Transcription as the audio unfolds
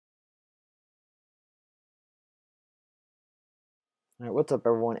Alright, what's up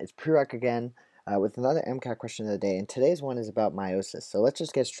everyone? It's Prereq again with another MCAT question of the day, and today's one is about meiosis. So let's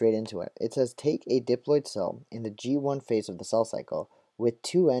just get straight into it. It says take a diploid cell in the G1 phase of the cell cycle with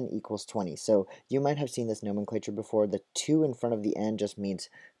 2n equals 20. So you might have seen this nomenclature before. The 2 in front of the n just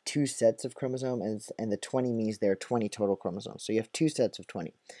means two sets of chromosomes, and the 20 means there are 20 total chromosomes. So you have two sets of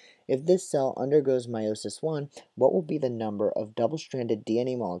 20. If this cell undergoes meiosis 1, what will be the number of double-stranded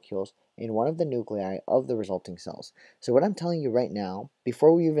DNA molecules in one of the nuclei of the resulting cells? So what I'm telling you right now,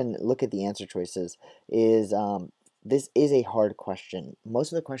 before we even look at the answer choices, is this is a hard question.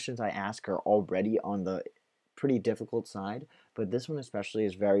 Most of the questions I ask are already on the pretty difficult side, but this one especially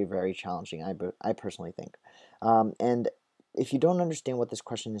is very, very challenging, I personally think. And if you don't understand what this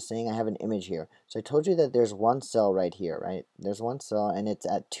question is saying, I have an image here. So I told you that there's one cell right here, right? There's one cell, and it's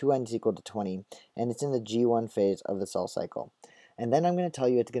at 2n is equal to 20, and it's in the G1 phase of the cell cycle. And then I'm going to tell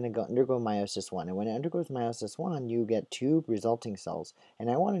you it's going to undergo meiosis 1. And when it undergoes meiosis 1, you get two resulting cells. And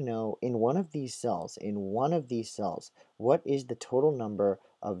I want to know, in one of these cells, what is the total number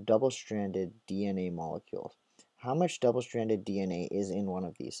of double-stranded DNA molecules? How much double-stranded DNA is in one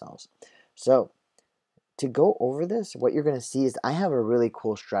of these cells? So to go over this, what you're going to see is I have a really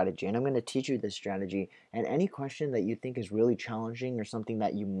cool strategy, and I'm going to teach you this strategy. And any question that you think is really challenging or something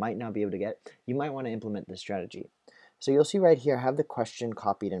that you might not be able to get, you might want to implement this strategy. So you'll see right here, I have the question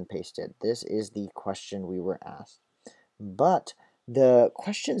copied and pasted. This is the question we were asked. But the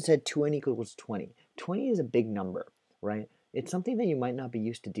question said 2n equals 20. 20 is a big number, right? It's something that you might not be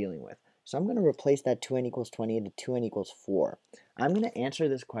used to dealing with. So I'm going to replace that 2n equals 20 into 2n equals 4. I'm going to answer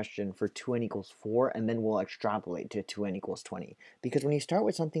this question for 2n equals 4, and then we'll extrapolate to 2n equals 20. Because when you start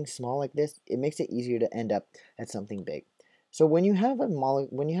with something small like this, it makes it easier to end up at something big. So when you have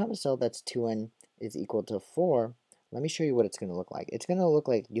a cell that's 2n is equal to 4, let me show you what it's going to look like. It's going to look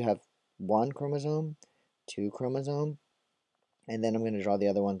like you have one chromosome, two chromosome, and then I'm going to draw the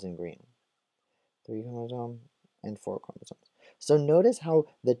other ones in green. 3 chromosome and 4 chromosomes. So notice how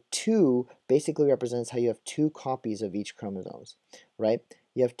the 2 basically represents how you have 2 copies of each chromosomes, right?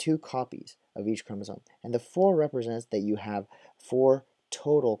 You have 2 copies of each chromosome. And the 4 represents that you have 4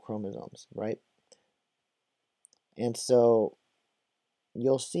 total chromosomes, right? And so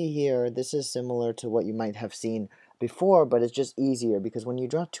you'll see here, this is similar to what you might have seen before, but it's just easier because when you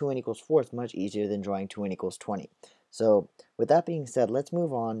draw 2n equals 4, it's much easier than drawing 2n equals 20. So with that being said, let's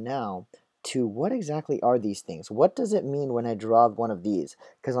move on now to what exactly are these things? What does it mean when I draw one of these?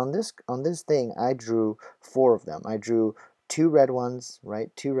 Because on this thing, I drew 4 of them. I drew 2 red ones, right?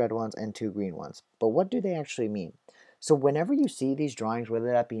 2 red ones and 2 green ones. But what do they actually mean? So whenever you see these drawings,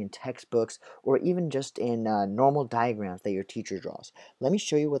 whether that be in textbooks or even just in normal diagrams that your teacher draws, let me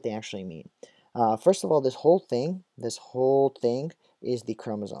show you what they actually mean. First of all, this whole thing is the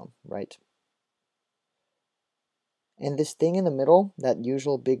chromosome, right? And this thing in the middle, that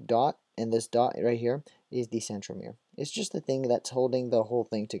usual big dot, and this dot right here, is the centromere. It's just the thing that's holding the whole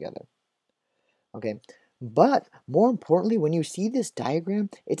thing together. Okay, but more importantly, when you see this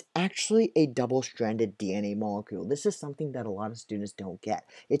diagram, it's actually a double-stranded DNA molecule. This is something that a lot of students don't get.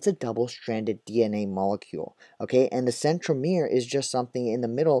 It's a double-stranded DNA molecule, okay? And the centromere is just something in the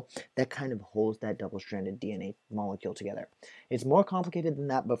middle that kind of holds that double-stranded DNA molecule together. It's more complicated than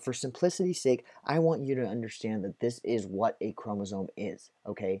that, but for simplicity's sake, I want you to understand that this is what a chromosome is,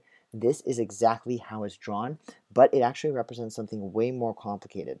 okay? This is exactly how it's drawn, but it actually represents something way more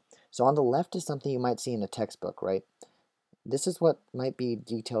complicated. So on the left is something you might see in a textbook, right? This is what might be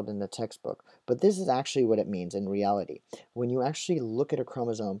detailed in the textbook, but this is actually what it means in reality. When you actually look at a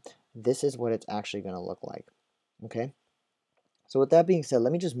chromosome, this is what it's actually going to look like, okay? So with that being said,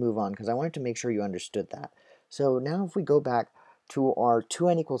 let me just move on because I wanted to make sure you understood that. So now if we go back to our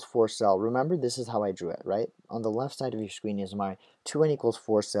 2n equals 4 cell, remember this is how I drew it, right? On the left side of your screen is my 2n equals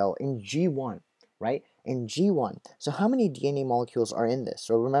 4 cell in G1, right? In G1. So how many DNA molecules are in this?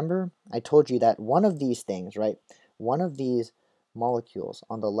 So remember, I told you that one of these things, right? One of these molecules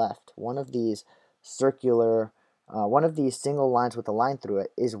on the left, one of these single lines with a line through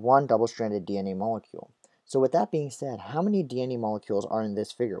it is one double-stranded DNA molecule. So with that being said, how many DNA molecules are in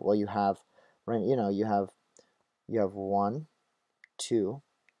this figure? Well, you have, right, you have 1, 2,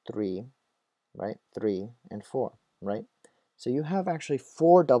 3, right? 3 and 4, right? So you have actually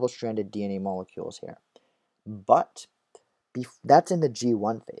 4 double-stranded DNA molecules here. But that's in the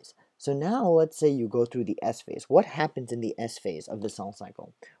G1 phase. So now let's say you go through the S phase. What happens in the S phase of the cell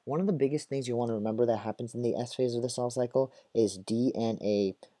cycle? One of the biggest things you want to remember that happens in the S phase of the cell cycle is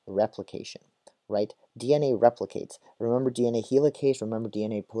DNA replication, right? DNA replicates. Remember DNA helicase, remember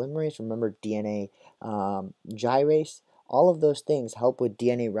DNA polymerase, remember DNA gyrase. All of those things help with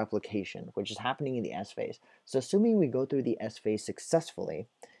DNA replication, which is happening in the S phase. So assuming we go through the S phase successfully,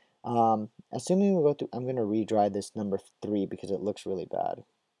 assuming we go through, I'm going to redry this number 3 because it looks really bad.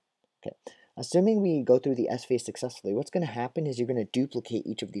 Okay, assuming we go through the S phase successfully, what's going to happen is you're going to duplicate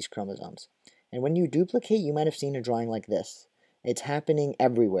each of these chromosomes. And when you duplicate, you might have seen a drawing like this. It's happening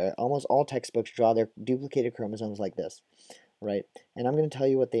everywhere. Almost all textbooks draw their duplicated chromosomes like this, right? And I'm going to tell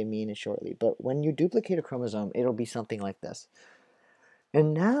you what they mean shortly. But when you duplicate a chromosome, it'll be something like this.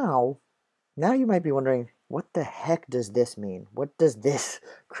 And now you might be wondering, what the heck does this mean? What does this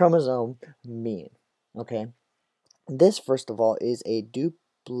chromosome mean? Okay, this first of all is a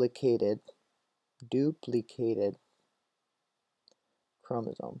duplicated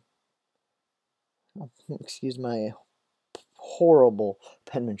chromosome. Excuse my horrible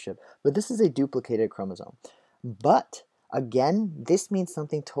penmanship, but this is a duplicated chromosome. But again, this means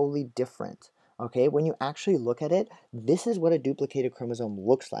something totally different. Okay, when you actually look at it, this is what a duplicated chromosome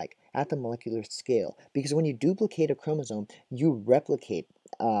looks like at the molecular scale. Because when you duplicate a chromosome, you replicate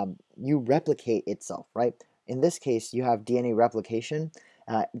itself, right? In this case, you have DNA replication.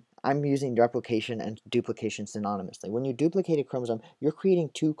 I'm using replication and duplication synonymously. When you duplicate a chromosome, you're creating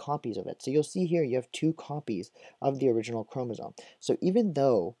 2 copies of it. So you'll see here you have 2 copies of the original chromosome. So even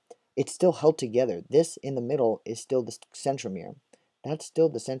though it's still held together, this in the middle is still the centromere. That's still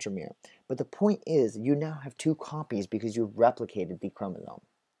the centromere. But the point is, you now have 2 copies because you've replicated the chromosome.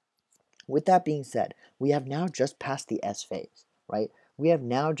 With that being said, we have now just passed the S phase, right? We have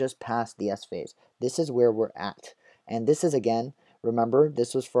now just passed the S phase. This is where we're at. And this is, again, remember,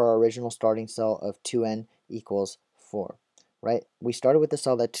 this was for our original starting cell of 2n equals 4, right? We started with the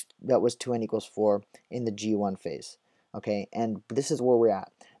cell that was 2n equals 4 in the G1 phase, okay? And this is where we're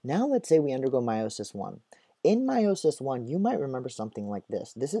at. Now let's say we undergo meiosis 1. In meiosis 1, you might remember something like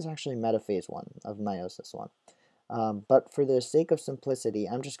this. This is actually metaphase 1 of meiosis 1. But for the sake of simplicity,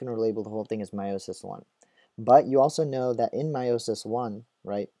 I'm just going to label the whole thing as meiosis 1. But you also know that in meiosis 1,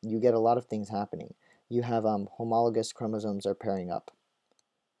 right, you get a lot of things happening. You have homologous chromosomes are pairing up,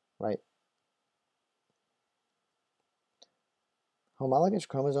 right? Homologous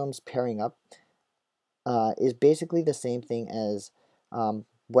chromosomes pairing up is basically the same thing as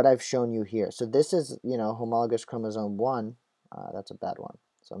what I've shown you here. So this is, homologous chromosome 1. That's a bad one.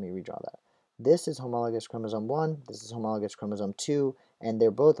 So let me redraw that. This is homologous chromosome 1, this is homologous chromosome 2, and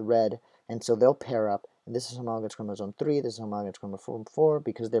they're both red, and so they'll pair up. And this is homologous chromosome 3, this is homologous chromosome 4,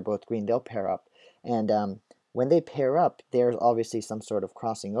 because they're both green, they'll pair up. And when they pair up, there's obviously some sort of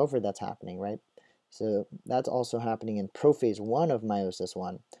crossing over that's happening, right? So that's also happening in prophase 1 of meiosis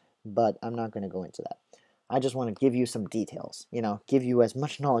 1, but I'm not going to go into that. I just want to give you some details, give you as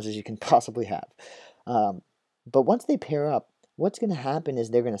much knowledge as you can possibly have. But once they pair up, what's going to happen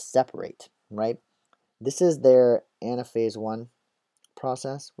is they're going to separate, right? This is their anaphase 1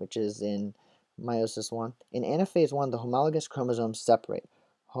 process, which is in meiosis 1. In anaphase 1, the homologous chromosomes separate.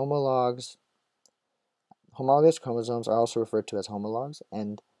 Homologous chromosomes are also referred to as homologs,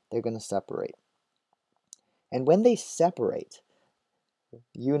 and they're going to separate. And when they separate,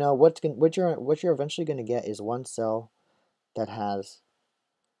 what you're eventually going to get is one cell that has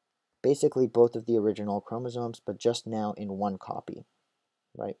basically both of the original chromosomes, but just now in one copy,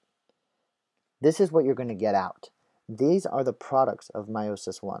 right? This is what you're going to get out. These are the products of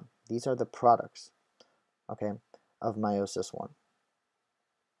meiosis 1. These are the products, okay, of meiosis 1.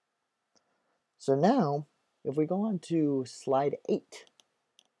 So now, if we go on to slide 8,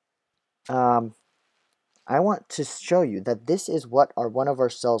 I want to show you that this is what one of our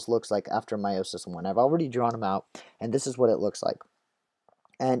cells looks like after meiosis 1. I've already drawn them out, and this is what it looks like.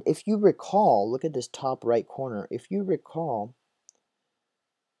 And if you recall, look at this top right corner. If you recall,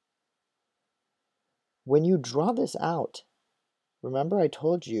 when you draw this out, remember I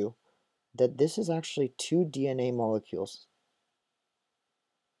told you that this is actually 2 DNA molecules.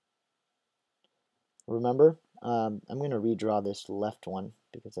 Remember? I'm going to redraw this left one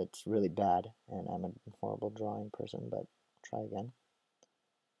because it's really bad and I'm a horrible drawing person, but try again.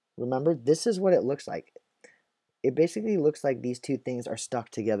 Remember, this is what it looks like. It basically looks like these 2 things are stuck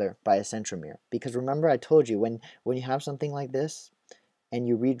together by a centromere. Because remember I told you, when you have something like this and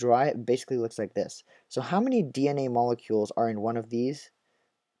you redraw it, it basically looks like this. So how many DNA molecules are in one of these?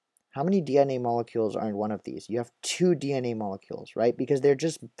 How many DNA molecules are in one of these? You have 2 DNA molecules, right? Because they're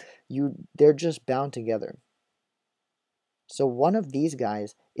just bound together. So one of these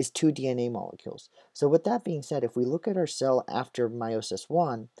guys is 2 DNA molecules. So with that being said, if we look at our cell after meiosis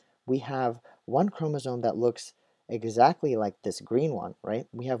 1, we have one chromosome that looks exactly like this green one, right?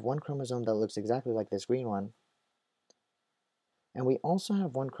 We have one chromosome that looks exactly like this green one. And we also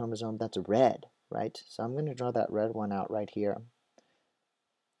have one chromosome that's red, right? So I'm going to draw that red one out right here.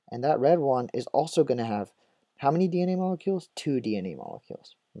 And that red one is also going to have how many DNA molecules? 2 DNA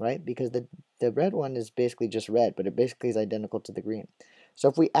molecules, right? Because the red one is basically just red, but it basically is identical to the green. So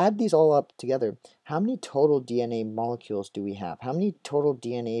if we add these all up together, how many total DNA molecules do we have? How many total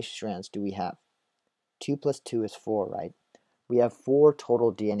DNA strands do we have? 2 plus 2 is 4, right? We have 4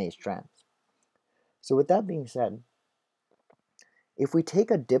 total DNA strands. So with that being said, if we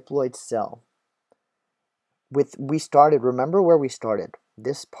take a diploid cell, remember where we started.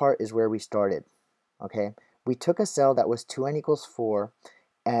 This part is where we started, okay? We took a cell that was 2n equals 4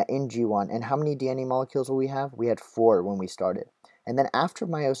 in G1, and how many DNA molecules will we have? We had 4 when we started. And then after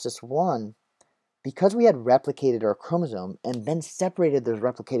meiosis 1, because we had replicated our chromosome and then separated those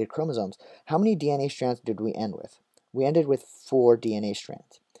replicated chromosomes, how many DNA strands did we end with? We ended with 4 DNA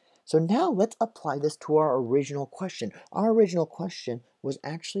strands. So now let's apply this to our original question. Our original question was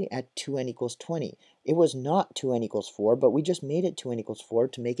actually at 2n equals 20. It was not 2n equals 4, but we just made it 2n equals 4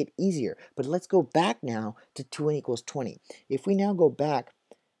 to make it easier. But let's go back now to 2n equals 20. If we now go back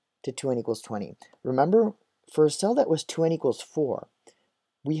to 2n equals 20, remember, for a cell that was 2n equals 4,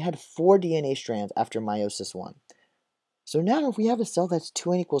 we had 4 DNA strands after meiosis 1. So now if we have a cell that's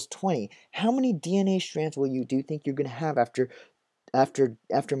 2n equals 20, how many DNA strands do you think you're going to have after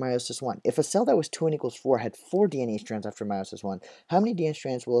meiosis 1? If a cell that was 2n equals 4 had 4 DNA strands after meiosis 1, how many DNA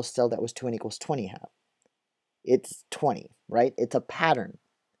strands will a cell that was 2n equals 20 have? It's 20, right? It's a pattern,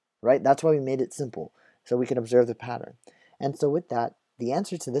 right? That's why we made it simple, so we can observe the pattern. And so with that, the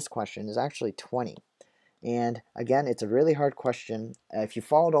answer to this question is actually 20. And again, it's a really hard question. If you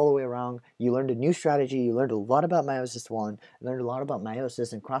followed all the way around, you learned a new strategy, you learned a lot about meiosis 1, learned a lot about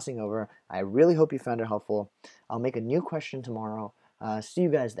meiosis and crossing over. I really hope you found it helpful. I'll make a new question tomorrow. See you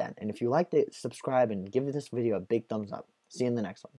guys then. And if you liked it, subscribe and give this video a big thumbs up. See you in the next one.